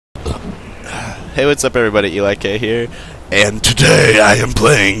Hey, what's up everybody, eelikay here, and today I am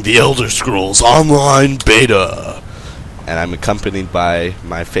playing the Elder Scrolls Online Beta, and I'm accompanied by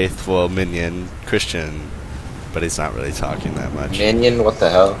my faithful minion, Christian, but he's not really talking that much. Minion? What the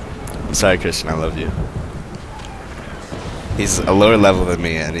hell? I'm sorry, Christian, I love you. He's a lower level than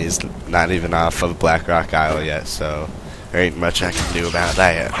me, and he's not even off of Blackrock Isle yet, so there ain't much I can do about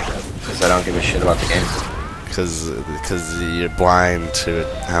that. Because I don't give a shit about the game. Because you're blind to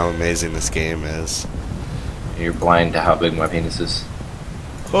how amazing this game is. You're blind to how big my penis is.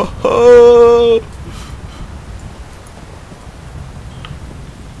 Ho ho!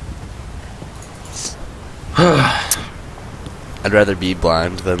 I'd rather be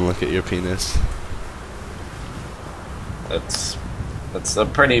blind than look at your penis. That's a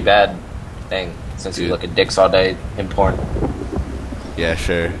pretty bad thing, since you look at dicks all day in porn. Yeah,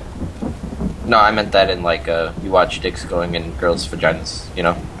 sure. No, I meant that in like you watch dicks going in girls' vaginas, you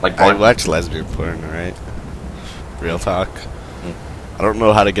know, like porn. I watch lesbian porn, alright? Real talk. I don't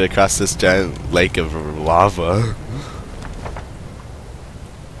know how to get across this giant lake of lava.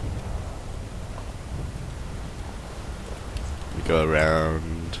 You go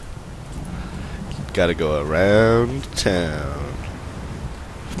around. Gotta go around town.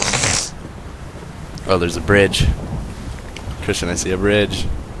 Oh, there's a bridge. Christian, I see a bridge.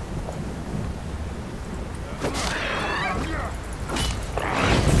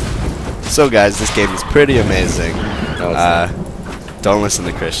 So guys, this game is pretty amazing. Don't listen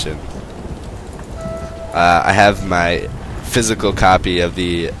to Christian. I have my physical copy of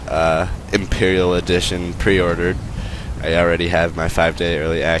the Imperial Edition pre-ordered. I already have my 5-day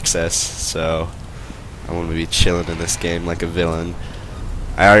early access, so I'm going to be chilling in this game like a villain.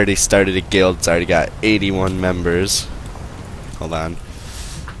 I already started a guild, it's already got 81 members. Hold on.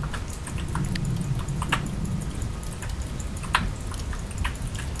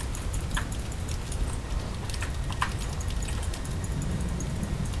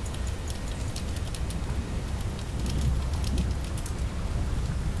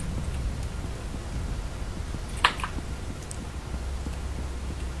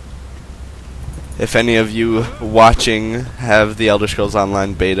 If any of you watching have the Elder Scrolls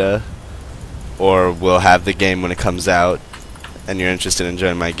Online Beta, or will have the game when it comes out, and you're interested in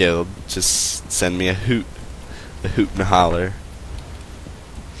joining my guild, just send me a hoot and a holler.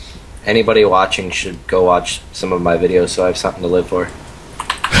 Anybody watching should go watch some of my videos so I have something to live for.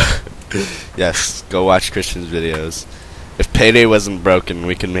 Yes, go watch Christian's videos. If Payday wasn't broken,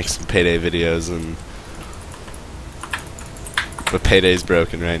 we could make some Payday videos, but Payday's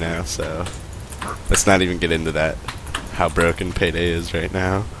broken right now, so let's not even get into that, how broken Payday is right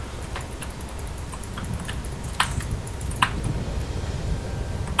now.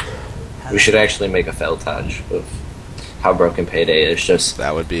 We should actually make a feltage of how broken Payday is. Just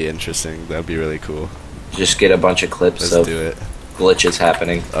that would be interesting. That would be really cool. Just get a bunch of clips of glitches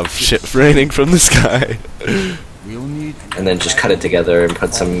happening. Of shit raining from the sky. And then just cut it together and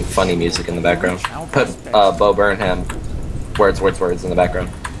put some funny music in the background. Put Bo Burnham words in the background.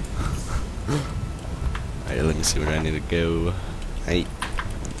 Alright, let me see where I need to go. Hey,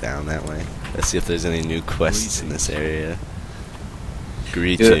 down that way. Let's see if there's any new quests in this area.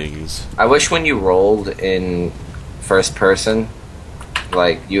 Greetings. Dude, I wish when you rolled in first person,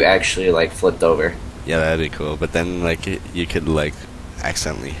 like, you actually, like, flipped over. Yeah, that'd be cool. But then, like, you could, like,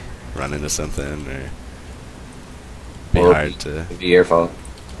 accidentally run into something, or be hard to... It'd be your fault.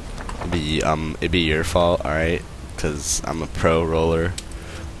 It'd be your fault, alright? Because I'm a pro roller.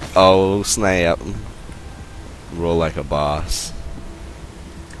 Oh, snap. Roll like a boss.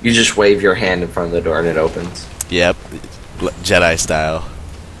 You just wave your hand in front of the door and it opens. Yep. Jedi style.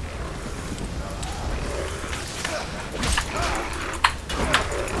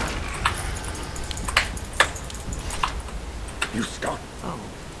 You stop. Oh,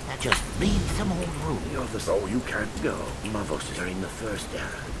 that just leaves some old room. You're the soul, you can't go. My voices are in the first era.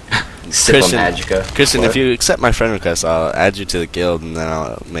 Christian, if you accept my friend request, I'll add you to the guild, and then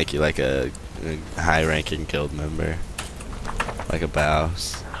I'll make you like a high-ranking guild member, like a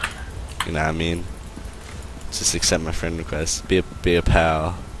boss. You know what I mean? Just accept my friend request. Be a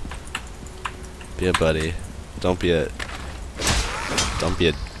pal. Be a buddy. Don't be a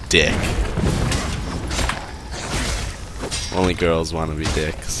dick. Only girls want to be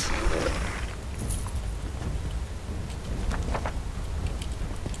dicks.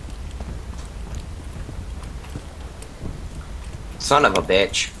 Son of a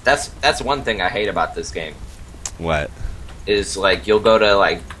bitch. That's one thing I hate about this game. What? Is like you'll go to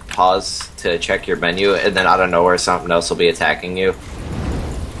like pause to check your menu and then out of nowhere something else will be attacking you.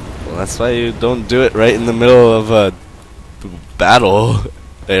 Well, that's why you don't do it right in the middle of a battle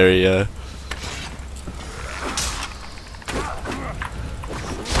area.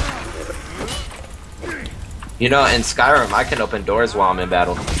 You know, in Skyrim, I can open doors while I'm in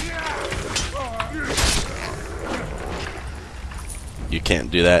battle. You can't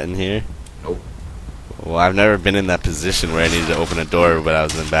do that in here? Nope. Well, I've never been in that position where I needed to open a door but I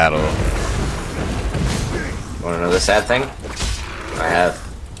was in battle. Wanna know the sad thing? I have.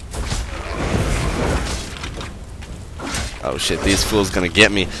 Oh shit, these fools gonna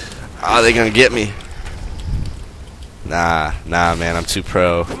get me. Oh, they gonna get me. Nah, man, I'm too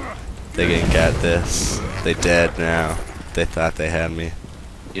pro. They ain't got this. They dead now. They thought they had me.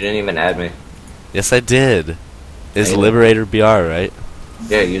 You didn't even add me. Yes, I did. Is Liberator BR, right?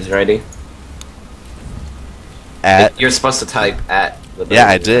 Yeah, user ID. At. You're supposed to type at Liberator. Yeah,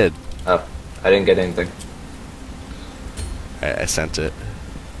 I did. Oh, I didn't get anything. I sent it.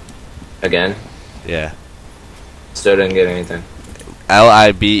 Again? Yeah. Still didn't get anything.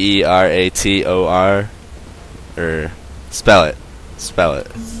 Liberator. Or spell it. Spell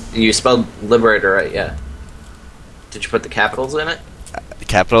it. You spelled Liberator right, yeah. Did you put the capitals in it?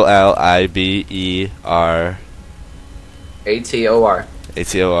 Capital LIBER. ATOR.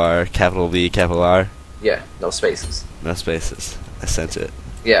 ATOR. Capital V. Capital R. Yeah, no spaces. No spaces. I sent it.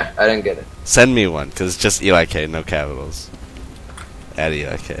 Yeah, I didn't get it. Send me one, because it's just eelikay, no capitals. Add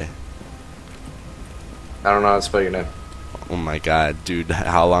eelikay. I don't know how to spell your name. Oh my god, dude,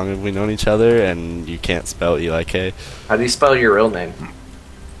 how long have we known each other and you can't spell eelikay? How do you spell your real name?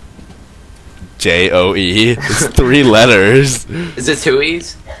 JOE. It's 3 letters. Is it 2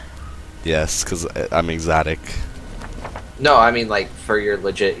 E's? Yes, because I'm exotic. No, I mean like for your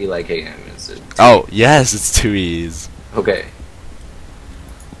legit eelikay name. Is it 2 Oh, yes, it's 2 E's. Okay.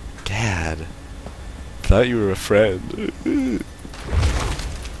 Gad. Thought you were a friend.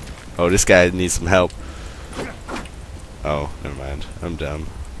 Oh, this guy needs some help. Oh, never mind. I'm dumb.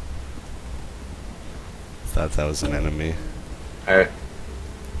 Thought that was an enemy. Alright.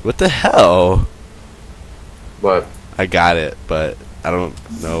 What the hell? What? I got it, but I don't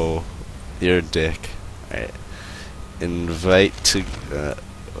know. You're a dick. Alright. Invite to...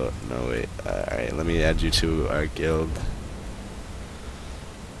 oh, no, wait. Alright, let me add you to our guild.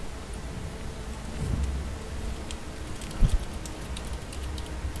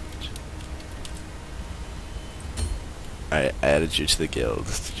 Alright, I added you to the guild.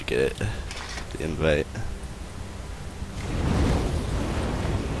 Did you get it? The invite.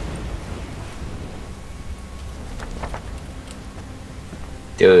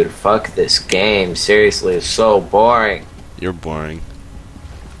 Dude, fuck this game. Seriously, it's so boring. You're boring.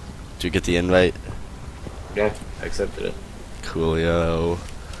 Did you get the invite? Yeah, I accepted it. Coolio.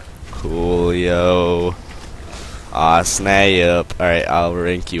 Coolio. Aw, snap. Alright, I'll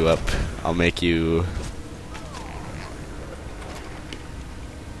rank you up. I'll make you...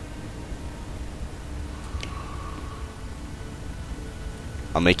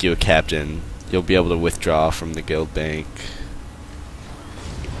 I'll make you a captain. You'll be able to withdraw from the guild bank.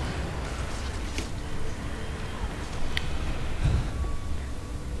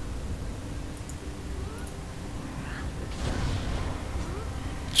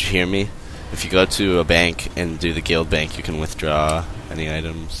 Did you hear me? If you go to a bank and do the guild bank, you can withdraw any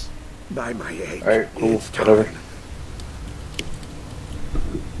items. By my age, Alright, cool. it's time. Whatever.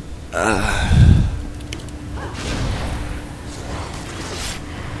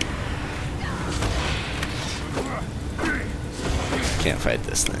 Can't fight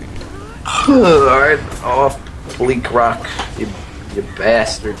this thing. Alright, off Bleak Rock, you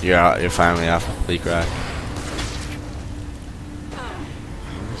bastard. You're finally off Bleak Rock.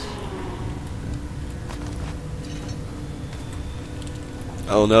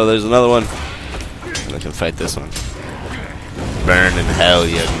 Oh no, there's another one. I can fight this one. Burn in hell,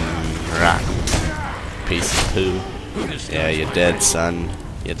 you rock piece of poo. Yeah, you're dead, son.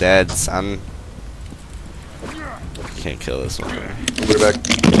 You're dead, son. Can't kill this one. Put it back.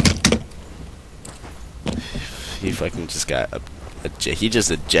 He fucking just got he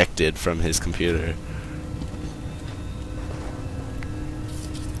just ejected from his computer.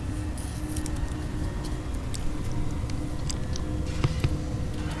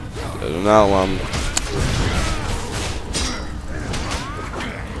 There's another one.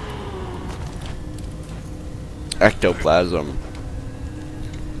 Ectoplasm.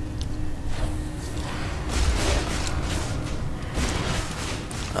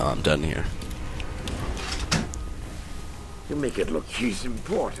 Oh, I'm done here. You make it look he's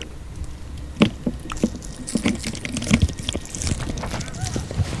important.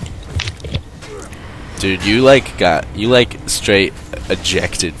 Dude, you straight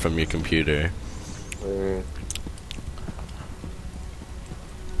ejected from your computer. What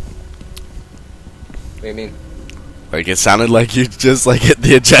do you mean? Like, it sounded like you just hit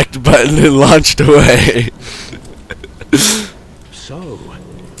the eject button and launched away. So,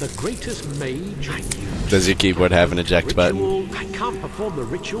 the greatest mage. Does your keyboard have an eject button? I can't perform the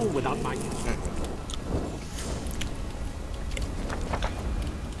ritual without my.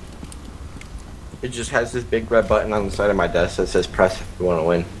 It just has this big red button on the side of my desk that says press if you want to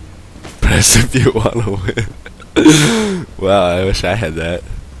win. Press if you want to win. Wow, I wish I had that.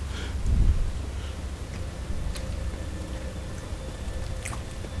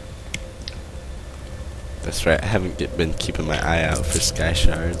 That's right, I haven't been keeping my eye out for sky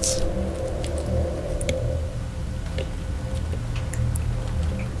shards.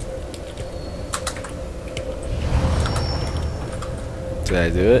 Did I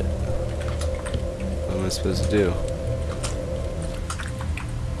do it? What am I supposed to do?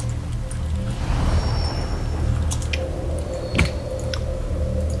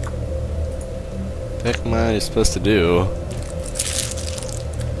 What the heck am I supposed to do?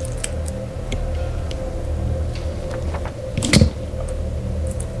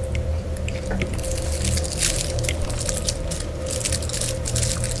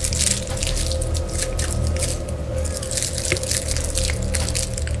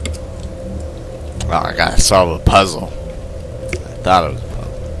 Oh, I gotta solve a puzzle. I thought it was a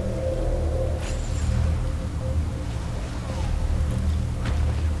puzzle.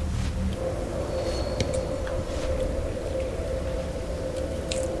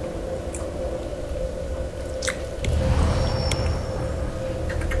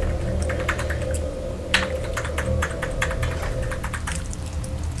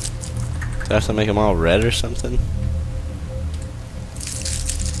 Do I have to make them all red or something?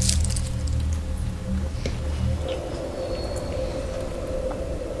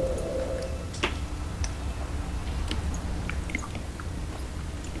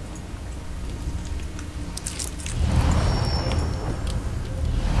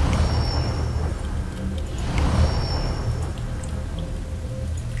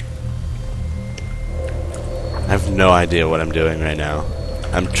 I have no idea what I'm doing right now.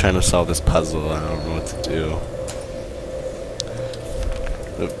 I'm trying to solve this puzzle. I don't know what to do.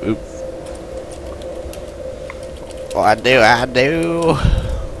 Oop, oop. What do I do?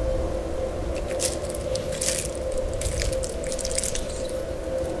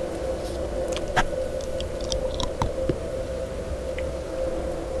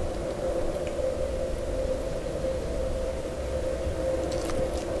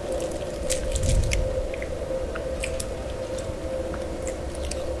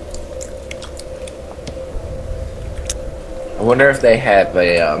 I wonder if they have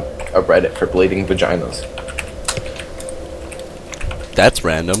a Reddit for bleeding vaginas. That's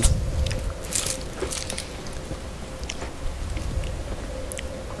random.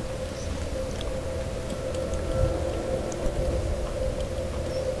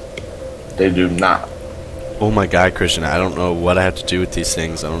 They do not. Oh my god, Christian, I don't know what I have to do with these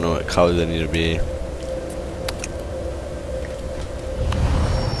things. I don't know what color they need to be.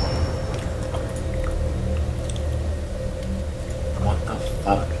 What the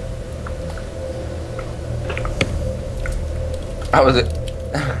fuck? How was it?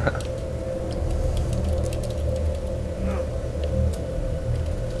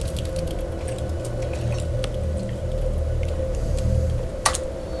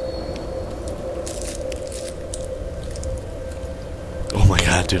 Oh my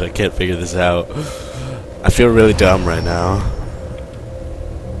god, dude, I can't figure this out. I feel really dumb right now.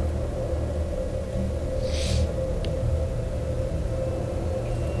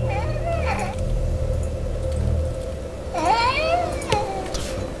 What the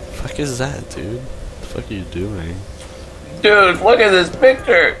fuck is that, dude? What the fuck are you doing? Dude, look at this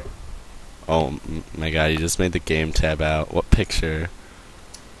picture! Oh my god, you just made the game tab out. What picture?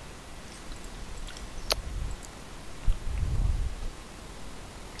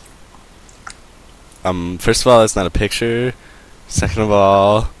 First of all, that's not a picture. Second of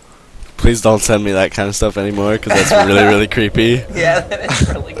all, please don't send me that kind of stuff anymore, because that's really, really creepy. Yeah, that is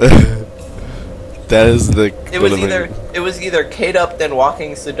really creepy. That is the... It was either Kate up then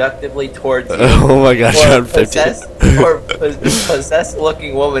walking seductively towards you. Oh my gosh, you're on 50. Or possessed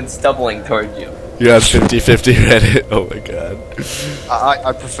looking woman stumbling towards you. You're on 50-50 Reddit. Oh my god.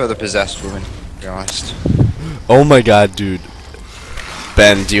 I prefer the possessed woman, to be honest. Oh my god, dude.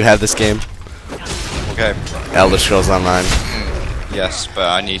 Ben, do you have this game? Okay. Elder Scrolls Online. Yes, but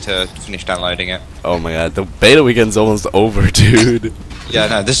I need to finish downloading it. Oh my god, the beta weekend's almost over, dude. Yeah,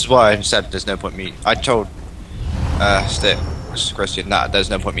 no, this is why I said there's no point me... I told Christian that there's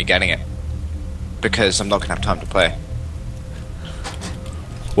no point me getting it. Because I'm not going to have time to play.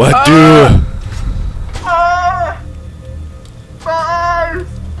 What, dude?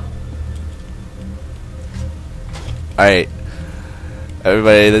 Alright.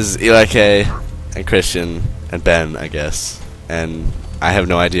 Everybody, this is eelikay and Christian and Ben, I guess. And I have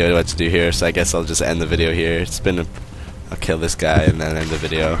no idea what to do here, so I guess I'll just end the video here. It's been I'll kill this guy and then end the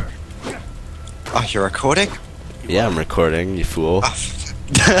video. Oh, you're recording? Yeah, I'm recording, you fool. Oh,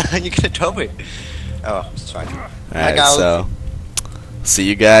 you could have told me. Oh, it's fine. Alright, so see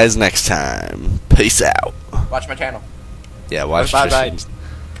you guys next time. Peace out. Watch my channel. Yeah, watch Bye bye. Christian's.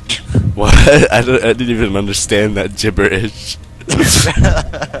 What? I didn't even understand that gibberish.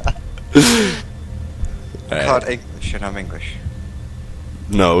 I can't English and I'm English.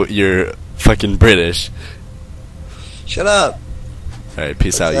 No, you're fucking British. Shut up. Alright,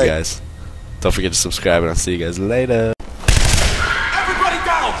 peace out, you guys. Don't forget to subscribe, and I'll see you guys later. Everybody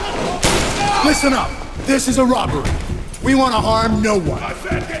down! Listen up. This is a robbery. We want to harm no one.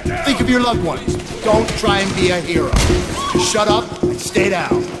 Think of your loved ones. Don't try and be a hero. Just shut up and stay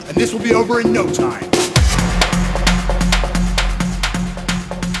down, and this will be over in no time.